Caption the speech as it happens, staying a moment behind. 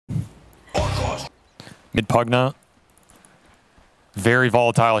Mid Pugna, very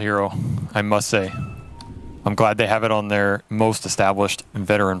volatile hero, I must say. I'm glad they have it on their most established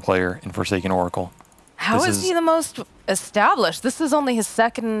veteran player in Forsaken Oracle. How is he the most established? This is only his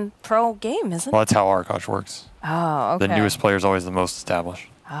second pro game, isn't it? Well, that's how Arkosh works. Oh, okay. The newest player is always the most established.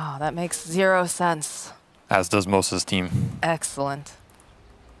 Oh, that makes zero sense. As does most of his team. Excellent.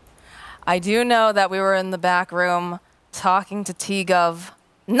 I do know that we were in the back room talking to T-Gov,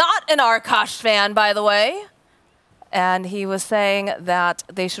 not an Arkosh fan, by the way. And he was saying that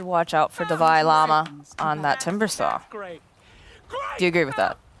they should watch out for Davai Lama on that Timber Saw. Do you agree with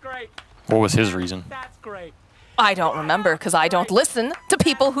that? What was his reason? I don't remember, because I don't listen to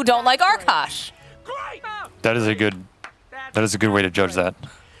people who don't like Arkosh. That is a good way to judge that.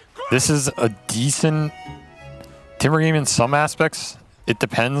 This is a decent Timber game in some aspects. It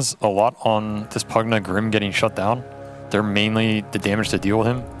depends a lot on this Pugna Grim getting shut down. They're mainly the damage to deal with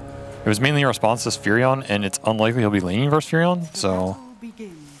him. It was mainly a response to Furion, and it's unlikely he'll be laning versus Furion, so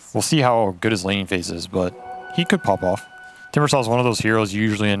we'll see how good his laning phase is, but he could pop off. Timbersaw is one of those heroes you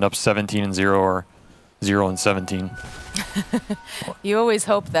usually end up 17-0 or 0-17. You always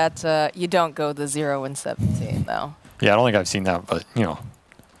hope that you don't go the 0-17, though. Yeah, I don't think I've seen that, but, you know.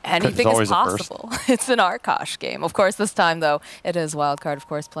 Anything is possible. It's an Arkosh game. Of course, this time, though, it is Wildcard, of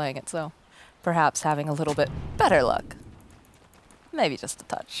course, playing it, so perhaps having a little bit better luck. Maybe just a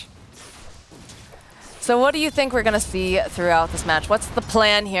touch. So what do you think we're going to see throughout this match? What's the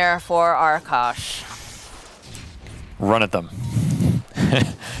plan here for Arkosh? Run at them.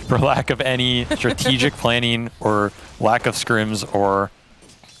 For lack of any strategic planning or lack of scrims or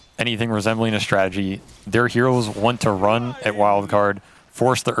anything resembling a strategy, their heroes want to run at Wildcard,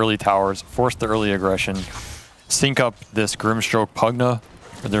 force the early towers, force the early aggression, sync up this Grimstroke Pugna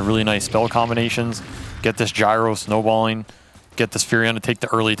with their really nice spell combinations, get this Gyro snowballing, get this Furion to take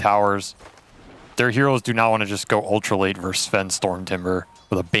the early towers. Their heroes do not want to just go ultra late versus Sven Storm Timber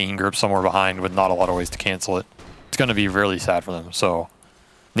with a Bane grip somewhere behind with not a lot of ways to cancel it. It's going to be really sad for them. So,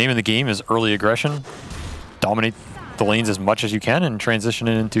 name of the game is early aggression. Dominate the lanes as much as you can and transition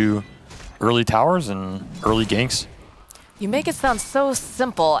it into early towers and early ganks. You make it sound so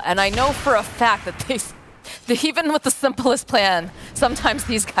simple, and I know for a fact that even with the simplest plan, sometimes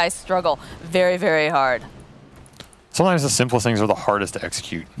these guys struggle very, very hard. Sometimes the simplest things are the hardest to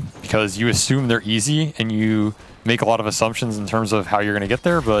execute because you assume they're easy and you make a lot of assumptions in terms of how you're going to get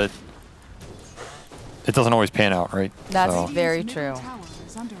there, but it doesn't always pan out, right? That's very true.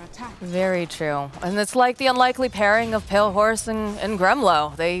 Very true. And it's like the unlikely pairing of Pale Horse and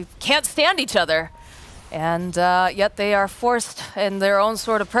Gremlo. They can't stand each other. And yet they are forced in their own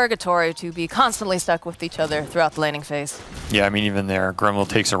sort of purgatory to be constantly stuck with each other throughout the laning phase. Yeah, I mean, even there, Gremlo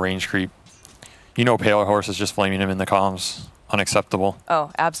takes a range creep. You know Pale Horse is just flaming him in the comms. Unacceptable. Oh,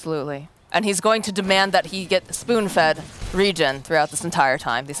 absolutely. And he's going to demand that he get spoon-fed regen throughout this entire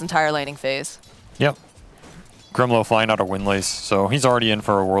time, this entire laning phase. Yep. Gremlo flying out of Windlace, so he's already in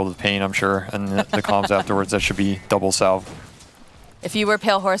for a world of pain, I'm sure. And the comms afterwards, that should be double salve. If you were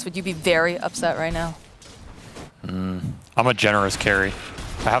Pale Horse, would you be very upset right now? I'm a generous carry.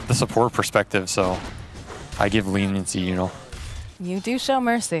 I have the support perspective, so I give leniency, you know. You do show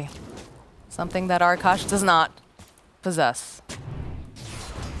mercy. Something that Arkosh does not possess.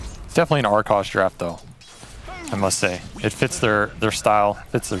 It's definitely an Arkosh draft, though, I must say. It fits their style,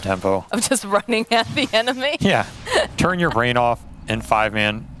 fits their tempo. Of just running at the enemy? Yeah. Turn your brain off and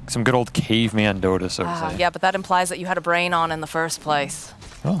 5-man. Some good old caveman Dota, so to say. Yeah, but that implies that you had a brain on in the first place.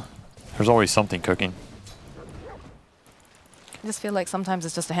 Oh, there's always something cooking. I just feel like sometimes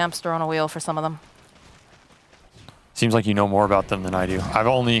it's just a hamster on a wheel for some of them. Seems like you know more about them than I do. I've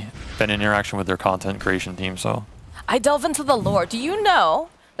only been in interaction with their content creation team, so. I delve into the lore. Do you know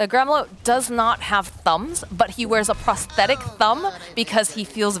that Gremlo does not have thumbs, but he wears a prosthetic thumb because he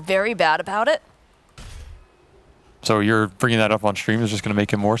feels very bad about it? So you're bringing that up on stream is just going to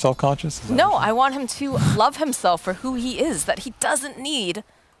make him more self-conscious? No, I want him to love himself for who he is, that he doesn't need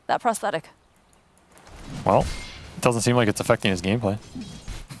that prosthetic. Well, it doesn't seem like it's affecting his gameplay.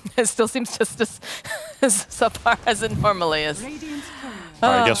 It still seems just as subpar as it normally is.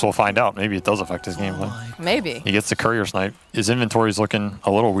 I guess we'll find out. Maybe it does affect his gameplay. Maybe. He gets the courier snipe. His inventory's looking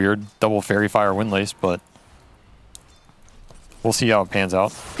a little weird. Double Fairy Fire Windlace, but we'll see how it pans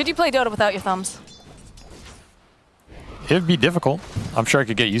out. Could you play Dota without your thumbs? It'd be difficult. I'm sure I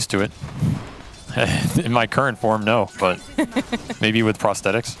could get used to it. In my current form, no, but maybe with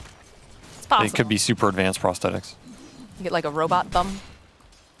prosthetics. It's possible. It could be super advanced prosthetics. You get like a robot thumb?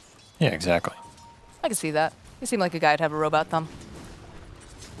 Yeah, exactly. I can see that. You seem like a guy to have a robot thumb.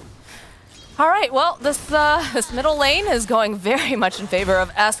 All right, well, this middle lane is going very much in favor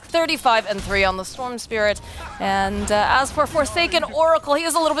of Esk, 35-3 on the Storm Spirit. And as for Forsaken Oracle, he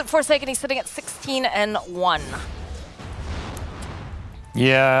is a little bit Forsaken. He's sitting at 16-1.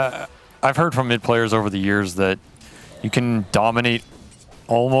 Yeah, I've heard from mid players over the years that you can dominate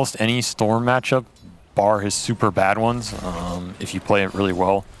almost any Storm matchup, bar his super bad ones, if you play it really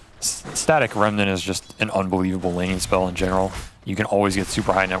well. Static Remnant is just an unbelievable laning spell in general. You can always get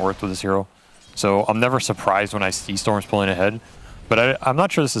super high net worth with this hero. So I'm never surprised when I see Storms pulling ahead, but I'm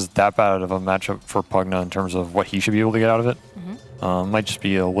not sure this is that bad of a matchup for Pugna in terms of what he should be able to get out of it. Might just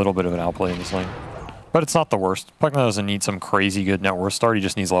be a little bit of an outplay in this lane. But it's not the worst. Pugna doesn't need some crazy good net worth start, he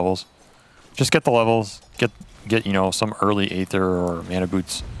just needs levels. Just get the levels, get you know, some early Aether or mana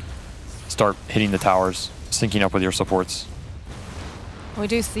boots, start hitting the towers, syncing up with your supports. We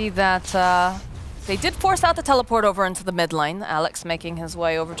do see that they did force out the teleport over into the mid lane. Alex making his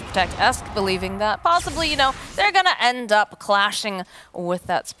way over to protect Esk, believing that possibly, you know, they're going to end up clashing with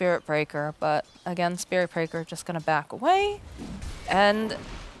that Spirit Breaker. But again, Spirit Breaker just going to back away. And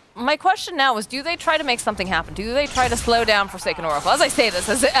my question now is, do they try to make something happen? Do they try to slow down Forsaken Oracle? As I say this,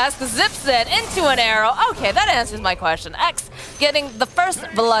 as Esk zips it into an arrow. Okay, that answers my question. X getting the first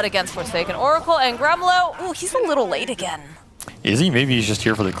blood against Forsaken Oracle, and Gremlo, ooh, he's a little late again. Is he? Maybe he's just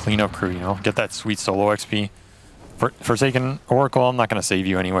here for the cleanup crew, you know? Get that sweet solo XP. Forsaken Oracle, I'm not going to save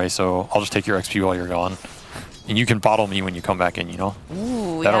you anyway, so I'll just take your XP while you're gone. And you can bottle me when you come back in, you know?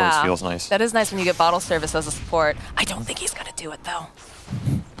 Ooh, that yeah. always feels nice. That is nice when you get bottle service as a support. I don't think he's going to do it, though.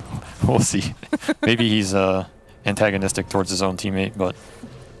 We'll see. Maybe he's antagonistic towards his own teammate, but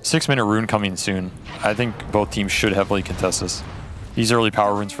 6-minute rune coming soon. I think both teams should heavily contest this. These early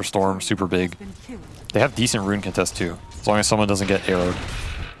power runes for Storm, super big. They have decent rune contest too, as long as someone doesn't get arrowed.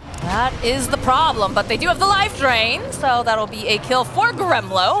 That is the problem, but they do have the life drain, so that'll be a kill for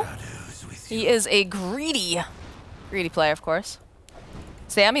Gremlo. He is a greedy player, of course.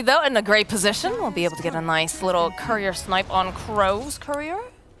 Sammy, though, in a great position, will be able to get a nice little courier snipe on Crow's courier.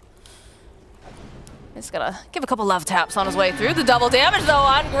 He's gonna give a couple love taps on his way through. The double damage, though,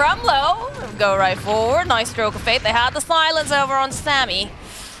 on Gremlo. Go right forward. Nice stroke of fate. They had the silence over on Sammy.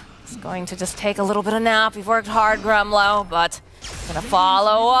 He's going to just take a little bit of nap. You've worked hard, Gremlo, but gonna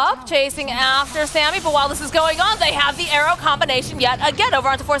follow up, chasing after Sammy. But while this is going on, they have the arrow combination yet again over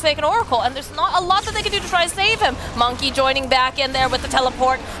onto Forsaken Oracle, and there's not a lot that they can do to try to save him. Monkey joining back in there with the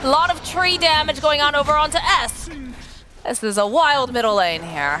teleport. A lot of tree damage going on over onto S. This is a wild middle lane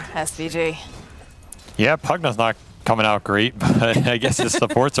here, SVG. Yeah, Pugna's not coming out great, but I guess his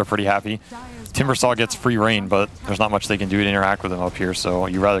supports are pretty happy. Timbersaw gets free reign, but there's not much they can do to interact with him up here, so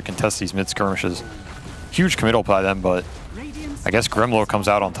you rather contest these mid-skirmishes. Huge committal by them, but I guess Gremlo comes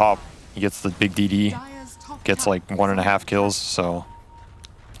out on top. He gets the big DD, gets like 1.5 kills, so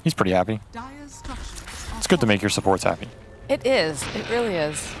he's pretty happy. It's good to make your supports happy. It is. It really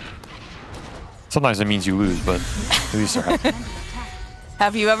is. Sometimes it means you lose, but at least they're happy.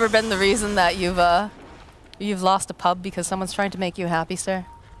 Have you ever been the reason that you've lost a pub because someone's trying to make you happy, sir?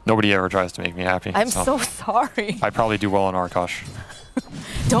 Nobody ever tries to make me happy. I'm so sorry. I probably do well on Arkosh.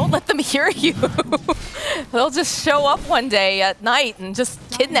 Don't let them hear you. They'll just show up one day at night and just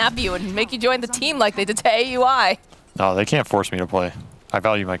kidnap you and make you join the team like they did to AUI. No, they can't force me to play. I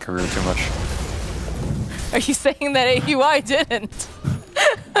value my career too much. Are you saying that AUI didn't?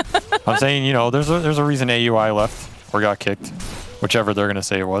 I'm saying, you know, there's a reason AUI left or got kicked. Whichever they're going to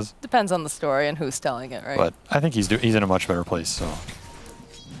say it was. Depends on the story and who's telling it, right? But I think he's in a much better place, so.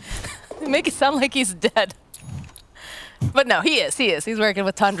 Make it sound like he's dead. But no, he is. He's working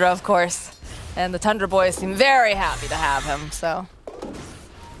with Tundra, of course. And the Tundra boys seem very happy to have him, so.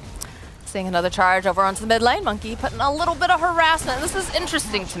 Seeing another charge over onto the mid lane. Monkey putting a little bit of harassment. This is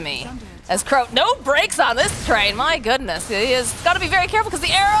interesting to me. As Crow, no brakes on this train. My goodness, he has got to be very careful because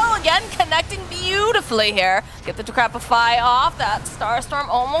the arrow, again, connecting beautifully here. Get the Decrepify off. That Starstorm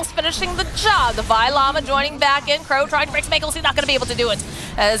almost finishing the job. The Vi Llama joining back in. Crow trying to break Smeagol. He's not going to be able to do it.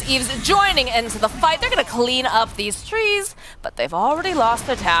 As Eve's joining into the fight. They're going to clean up these trees, but they've already lost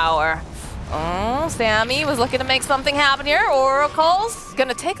their tower. Oh, Sammy was looking to make something happen here. Oracle's going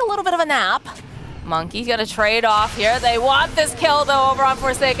to take a little bit of a nap. Monkey's going to trade off here. They want this kill, though, over on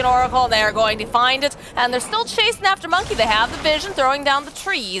Forsaken Oracle. They are going to find it, and they're still chasing after Monkey. They have the vision, throwing down the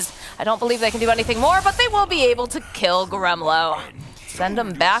trees. I don't believe they can do anything more, but they will be able to kill Gremlo. Send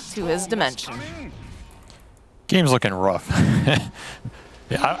him back to his dimension. Game's looking rough.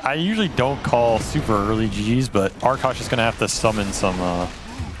 Yeah, I usually don't call super early GGs, but Arkosh is going to have to summon some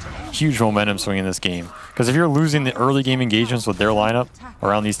huge momentum swing in this game. Because if you're losing the early game engagements with their lineup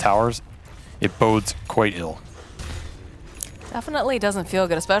around these towers, it bodes quite ill. Definitely doesn't feel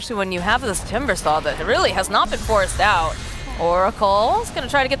good, especially when you have this Timbersaw that really has not been forced out. Oracle's going to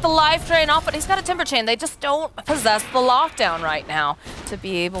try to get the life drain off, but he's got a Timber Chain. They just don't possess the lockdown right now to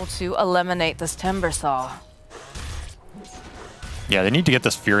be able to eliminate this Timbersaw. Yeah, they need to get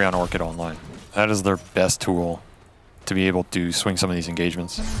this Fury on Orchid online. That is their best tool to be able to swing some of these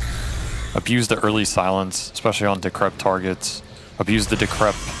engagements. Abuse the early silence, especially on Decrep targets. Abuse the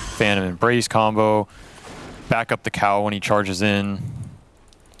Decrep Phantom Embrace combo. Back up the cow when he charges in.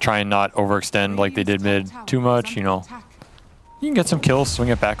 Try and not overextend like they did mid too much, you know. You can get some kills, swing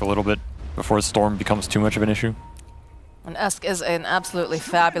it back a little bit before the Storm becomes too much of an issue. And Esk is an absolutely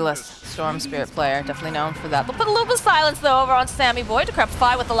fabulous Storm Spirit player, definitely known for that. But put a little bit of silence, though, over on Sammy Boy.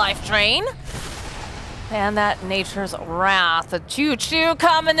 Decrepify with the life drain. And that Nature's Wrath. The choo-choo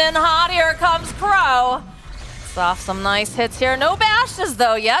coming in hot. Here comes Crow. It's off some nice hits here. No bashes,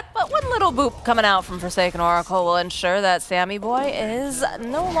 though, yet. But one little boop coming out from Forsaken Oracle will ensure that Sammy Boy is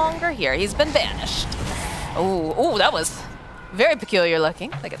no longer here. He's been banished. Ooh, that was very peculiar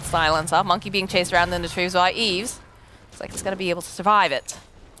looking. They get silence off. Monkey being chased around in the trees by Eves. Looks like it's going to be able to survive it.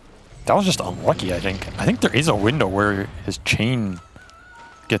 That was just unlucky, I think. I think there is a window where his chain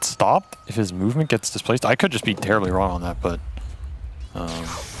gets stopped if his movement gets displaced. I could just be terribly wrong on that, but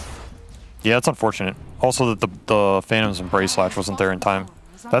yeah, it's unfortunate. Also that the Phantom's Embrace Slash wasn't there in time.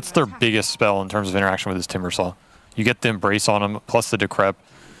 That's their biggest spell in terms of interaction with his Timbersaw. You get the Embrace on him, plus the Decrep.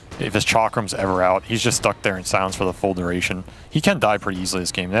 If his Chakram's ever out, he's just stuck there in silence for the full duration. He can die pretty easily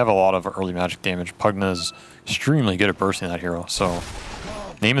this game. They have a lot of early magic damage. Pugna is extremely good at bursting that hero. So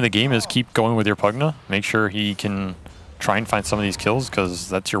name of the game is keep going with your Pugna. Make sure he can try and find some of these kills, because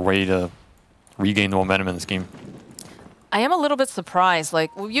that's your way to regain the momentum in this game. I am a little bit surprised. Like,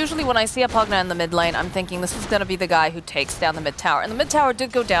 usually when I see a Pugna in the mid lane, I'm thinking this is going to be the guy who takes down the mid tower. And the mid tower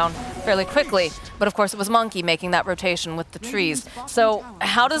did go down fairly quickly, but of course it was Monkey making that rotation with the trees. So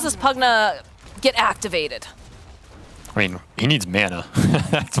how does this Pugna get activated? I mean, he needs mana.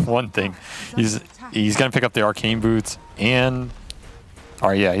 That's one thing. He's going to pick up the Arcane Boots and...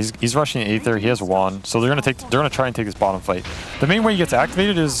 Alright, yeah, he's rushing the Aether. He has a wand, so they're gonna try and take this bottom fight. The main way he gets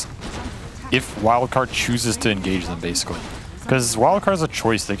activated is if Wildcard chooses to engage them, basically. Because Wildcard is a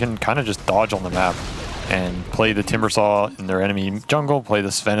choice. They can kind of just dodge on the map and play the Timbersaw in their enemy jungle, play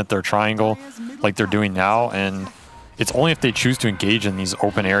the Sven at their triangle, like they're doing now. And it's only if they choose to engage in these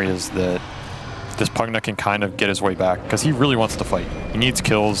open areas that this Pugna can kind of get his way back. Because he really wants to fight. He needs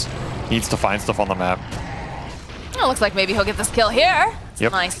kills. He needs to find stuff on the map. Oh, looks like maybe he'll get this kill here.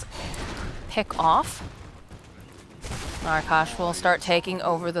 Yep. Nice pick off. Arkosh will start taking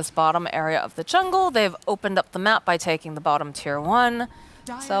over this bottom area of the jungle. They've opened up the map by taking the bottom tier 1.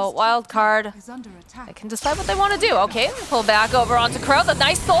 So Wildcard, they can decide what they want to do. Okay, pull back over onto Crow. The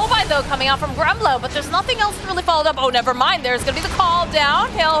nice soulbind, though, coming out from Gremlo, but there's nothing else really followed up. Oh, never mind. There's going to be the call down.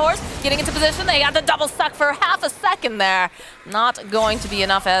 Pale Horse getting into position. They got the double suck for half a second there. Not going to be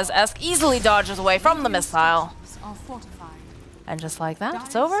enough as Esk easily dodges away from the missile. And just like that,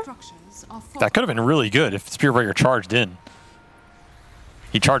 it's over. That could have been really good if Spear Breaker charged in.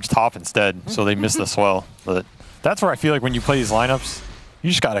 He charged top instead, so they missed the swell. But that's where I feel like when you play these lineups, you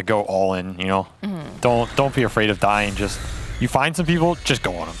just gotta go all in, you know? Don't be afraid of dying. Just, you find some people, just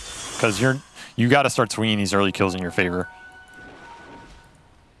go on them. Because you gotta start swinging these early kills in your favor.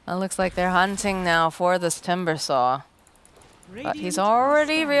 It looks like they're hunting now for this Timbersaw. But he's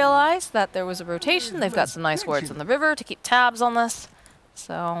already realized that there was a rotation. They've got some nice wards on the river to keep tabs on this.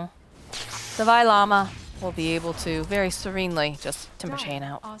 So the Vailama will be able to very serenely just Timber Chain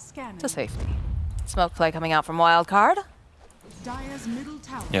out to safety. Smoke play coming out from Wildcard.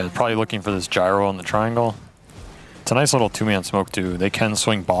 Yeah, they're probably looking for this gyro in the triangle. It's a nice little two-man smoke too. They can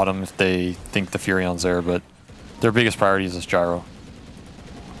swing bottom if they think the Furion's there, but their biggest priority is this gyro.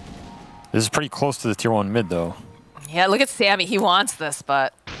 This is pretty close to the tier 1 mid though. Yeah, look at Sammy. He wants this,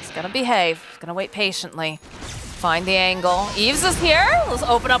 but he's going to behave. He's going to wait patiently. Find the angle. Eves is here. Let's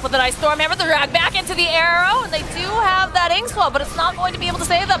open up with a nice Stormhammer. The drag back into the arrow, and they do have that Inkswell, but it's not going to be able to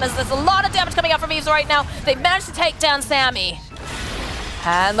save them as there's a lot of damage coming out from Eves right now. They managed to take down Sammy.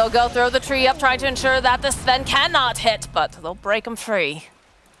 And they'll go throw the tree up, trying to ensure that the Sven cannot hit, but they'll break him free.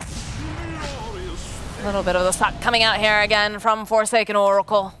 A little bit of the suck coming out here again from Forsaken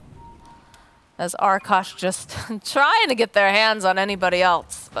Oracle. As Arkosh just trying to get their hands on anybody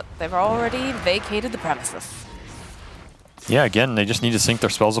else, but they've already vacated the premises. Yeah, again, they just need to sync their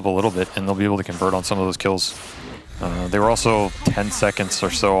spells up a little bit, and they'll be able to convert on some of those kills. They were also 10 seconds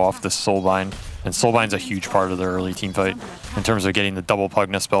or so off this Soulbind, and Soulbind's a huge part of their early team fight in terms of getting the double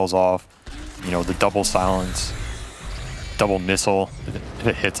Pugna spells off, you know, the double silence. double missile if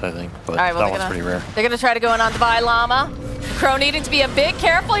it hits, I think. But right, well, that one's pretty rare. They're going to try to go in on Divine Llama. Crow needing to be a bit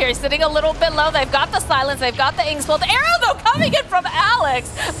careful here. He's sitting a little bit low. They've got the silence. They've got the Inkswell. The arrow, though, coming in from Alex.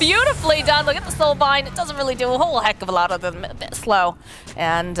 Beautifully done. Look at the Soulbind. It doesn't really do a whole heck of a lot other than a bit slow.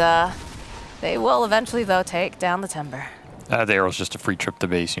 And they will eventually, though, take down the Timber. The arrow's just a free trip to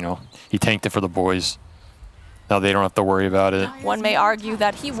base, you know. He tanked it for the boys. Now they don't have to worry about it. One may argue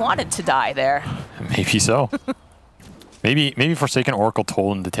that he wanted to die there. Maybe so. maybe Forsaken Oracle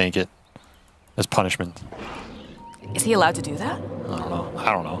told him to tank it as punishment. Is he allowed to do that?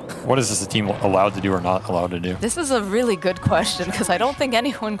 I don't know. What is this team allowed to do or not allowed to do? This is a really good question because I don't think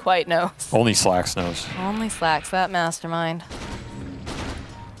anyone quite knows. Only Slacks knows. Only Slacks, that mastermind.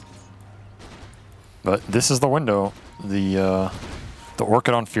 But this is the window. The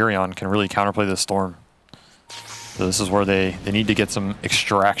Orchid on Furion can really counterplay the Storm. So this is where they need to get some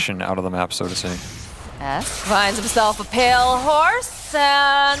extraction out of the map, so to say. S finds himself a Pale Horse,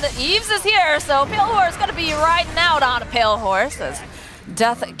 and Eves is here, so Pale Horse going to be riding out on a Pale Horse as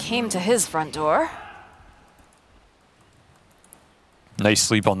death came to his front door. Nice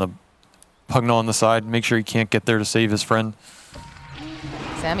sleep on the Pugna on the side. Make sure he can't get there to save his friend.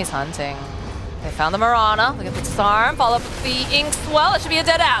 Sammy's hunting. They found the Mirana. Look at the disarm. Follow up with the Inkswell. It should be a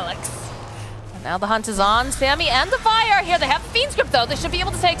dead Alex. And now the hunt is on. Sammy and Defy are here. They have Fiend's Grip, though. They should be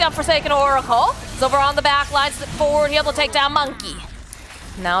able to take down Forsaken Oracle. He's over on the back line. Step forward here. They'll take down Monkey.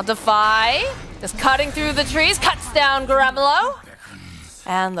 Now Defy is cutting through the trees. Cuts down Gremlo.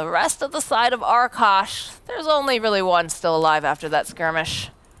 And the rest of the side of Arkosh, there's only really one still alive after that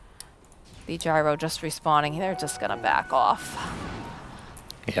skirmish. The Gyro just respawning. They're just going to back off.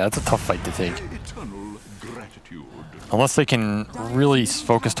 Yeah, it's a tough fight to take. Unless they can really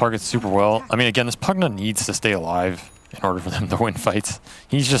focus targets super well. I mean, again, this Pugna needs to stay alive in order for them to win fights.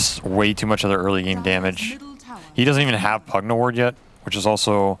 He's just way too much of their early game damage. He doesn't even have Pugna Ward yet, which is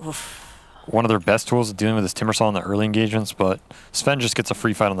also one of their best tools of dealing with his Timbersaw in the early engagements, but Sven just gets a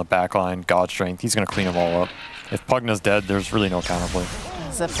free fight on the back line, God Strength. He's going to clean them all up. If Pugna's dead, there's really no counterplay.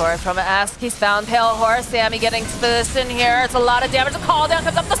 Zip forward from Ask. He's found Pale Horse. Sammy getting to this in here. It's a lot of damage. The call down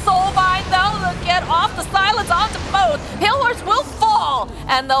comes up. The Soulbind, though. They'll get off the silence onto both. Pale Horse will fall,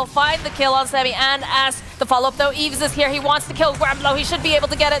 and they'll find the kill on Sammy and Ask. The follow-up, though. Eves is here. He wants to kill Gremlo. He should be able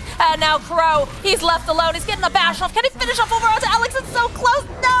to get it. And now Crow. He's left alone. He's getting a bash off. Can he finish off over onto Alex? It's so close.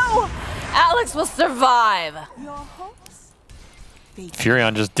 No! Alex will survive.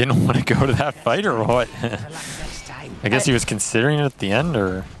 Furion just didn't want to go to that fight, or what? I guess he was considering it at the end,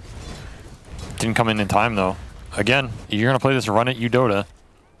 or didn't come in time, though. Again, you're going to play this run at Dota.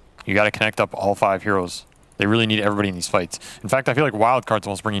 You got to connect up all 5 heroes. They really need everybody in these fights. In fact, I feel like Wildcard's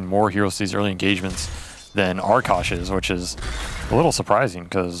almost bringing more heroes to these early engagements than Arkosh is, which is a little surprising,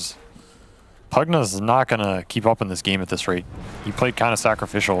 because Pugna's not going to keep up in this game at this rate. He played kind of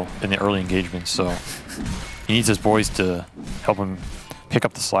sacrificial in the early engagements, so he needs his boys to help him pick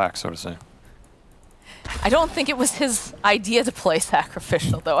up the slack, so to say. I don't think it was his idea to play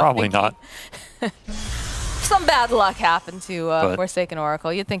sacrificial, though. Probably not. Some bad luck happened to Forsaken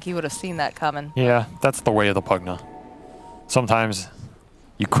Oracle. You'd think he would have seen that coming. Yeah, that's the way of the Pugna. Sometimes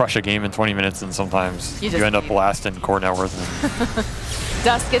you crush a game in 20 minutes, and sometimes you end up blasting core net worth.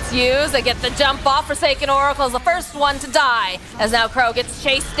 Dust gets used. They get the jump off. Forsaken Oracle is the first one to die, as now Crow gets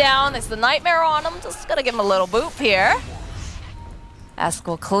chased down. There's the Nightmare on him. Just going to give him a little boop here. Ask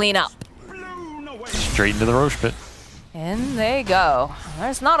will clean up. Straight into the Roche pit. In they go.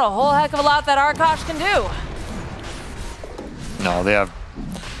 There's not a whole heck of a lot that Arkosh can do. No, they have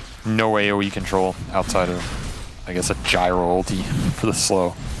no AoE control outside of, I guess, a gyro ulti for the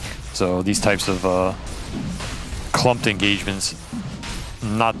slow. So these types of clumped engagements,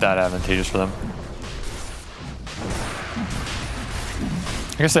 not that advantageous for them.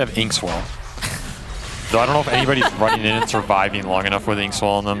 I guess they have Inkswell. Though I don't know if anybody's running in and surviving long enough with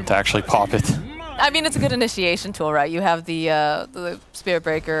Inkswell on them to actually pop it. I mean, it's a good initiation tool, right? You have the Spirit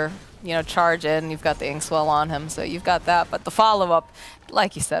Breaker, you know, charge in. You've got the Inkswell on him, so you've got that. But the follow-up,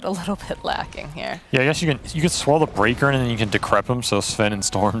 like you said, a little bit lacking here. Yeah, I guess you can swell the Breaker in and then you can decrep him so Sven and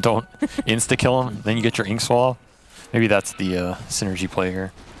Storm don't insta-kill him. Then you get your Inkswell. Maybe that's the synergy play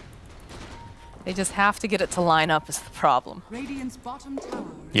here. They just have to get it to line up is the problem.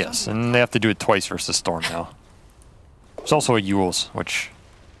 Yes, and they have to do it twice versus Storm now. There's also a Yule's, which...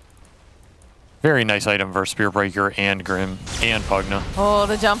 very nice item versus Spear Breaker and Grim and Pugna. Oh,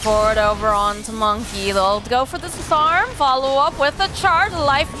 the jump forward over onto Monkey. They'll go for the disarm, follow up with a charge,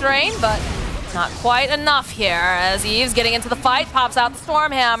 life drain, but Not quite enough here as Eve's getting into the fight, pops out the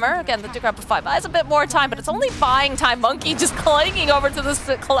Stormhammer. Again, the Duke up with 5 buys a bit more time, but it's only buying time. Monkey just clinging over to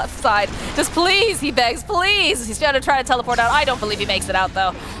the left side. Just please, he begs, please. He's going to try to teleport out. I don't believe he makes it out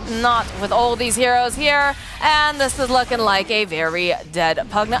though. Not with all these heroes here. And this is looking like a very dead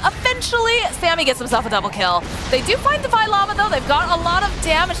Pugna. Eventually, Sammy gets himself a double kill. They do find Divine Lava though. They've got a lot of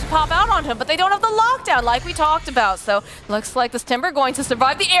damage to pop out onto him, but they don't have the lockdown like we talked about. So looks like this Timber going to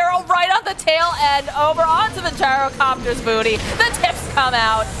survive the arrow right on the tail end over onto the Gyrocopter's booty. The tips come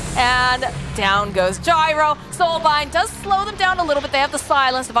out and down goes Gyro. Soulbind does slow them down a little bit. They have the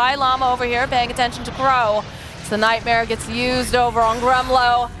silence. Divine Llama over here paying attention to Crow. So the Nightmare gets used over on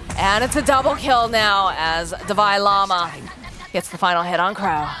Gremlo. And it's a double kill now as Divine Llama gets the final hit on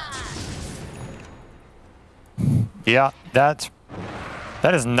Crow. Yeah, that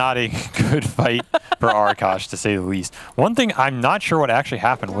is not a good fight for Arkosh, to say the least. One thing I'm not sure what actually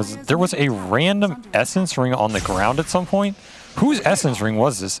happened was there was a random Essence Ring on the ground at some point. Whose Essence Ring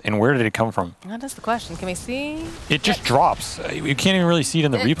was this, and where did it come from? That is the question. Can we see? It just drops. You can't even really see it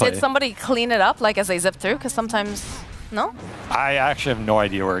in the replay. Did somebody clean it up, like, as they zip through? Because sometimes... No? I actually have no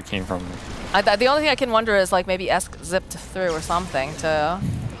idea where it came from. The only thing I can wonder is, like, maybe Esk zipped through or something to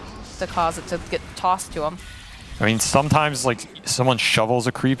cause it to get tossed to him. I mean, sometimes, like, someone shovels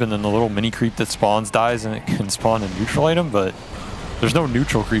a creep and then the little mini creep that spawns dies and it can spawn a neutral item, but there's no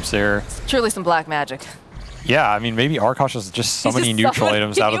neutral creeps there. It's truly some black magic. Yeah, I mean, maybe Arkosh is just summoning neutral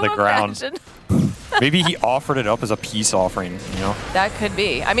items out of the ground. Maybe he offered it up as a peace offering, you know? That could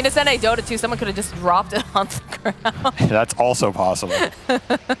be. I mean, it's NA Dota2. Someone could have just dropped it on the ground. That's also possible.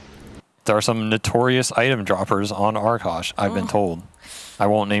 There are some notorious item droppers on Arkosh, I've been told. I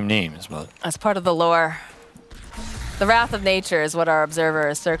won't name names, but... That's part of the lore. The Wrath of Nature is what our observer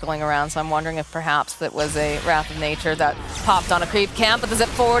is circling around, so I'm wondering if perhaps it was a Wrath of Nature that popped on a creep camp. But the zip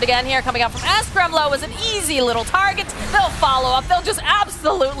forward again here, coming out from Gremlo was an easy little target. They'll follow up. They'll just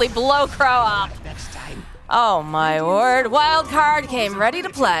absolutely blow Crow up. Oh my word. Wildcard came ready to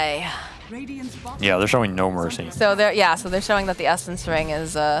play. Yeah, they're showing no mercy. So they're showing that the Essence Ring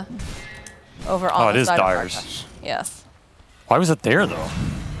is over on the side of Arkosh. Yes. Why was it there, though?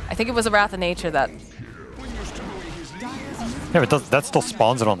 I think it was a Wrath of Nature that... Yeah, but that still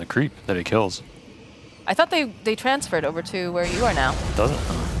spawns it on the creep that it kills. I thought they transferred over to where you are now. Doesn't?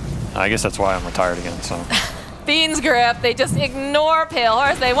 I guess that's why I'm retired again, so... Fiend's Grip, they just ignore Pale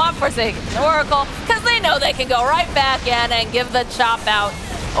Horse. They want Forsaken Oracle because they know they can go right back in and give the chop out.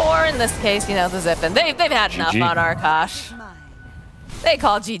 Or in this case, you know, the zip in. They've had enough on Arkosh. They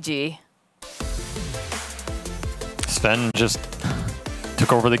call GG. Sven just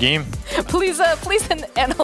took over the game. Please analyze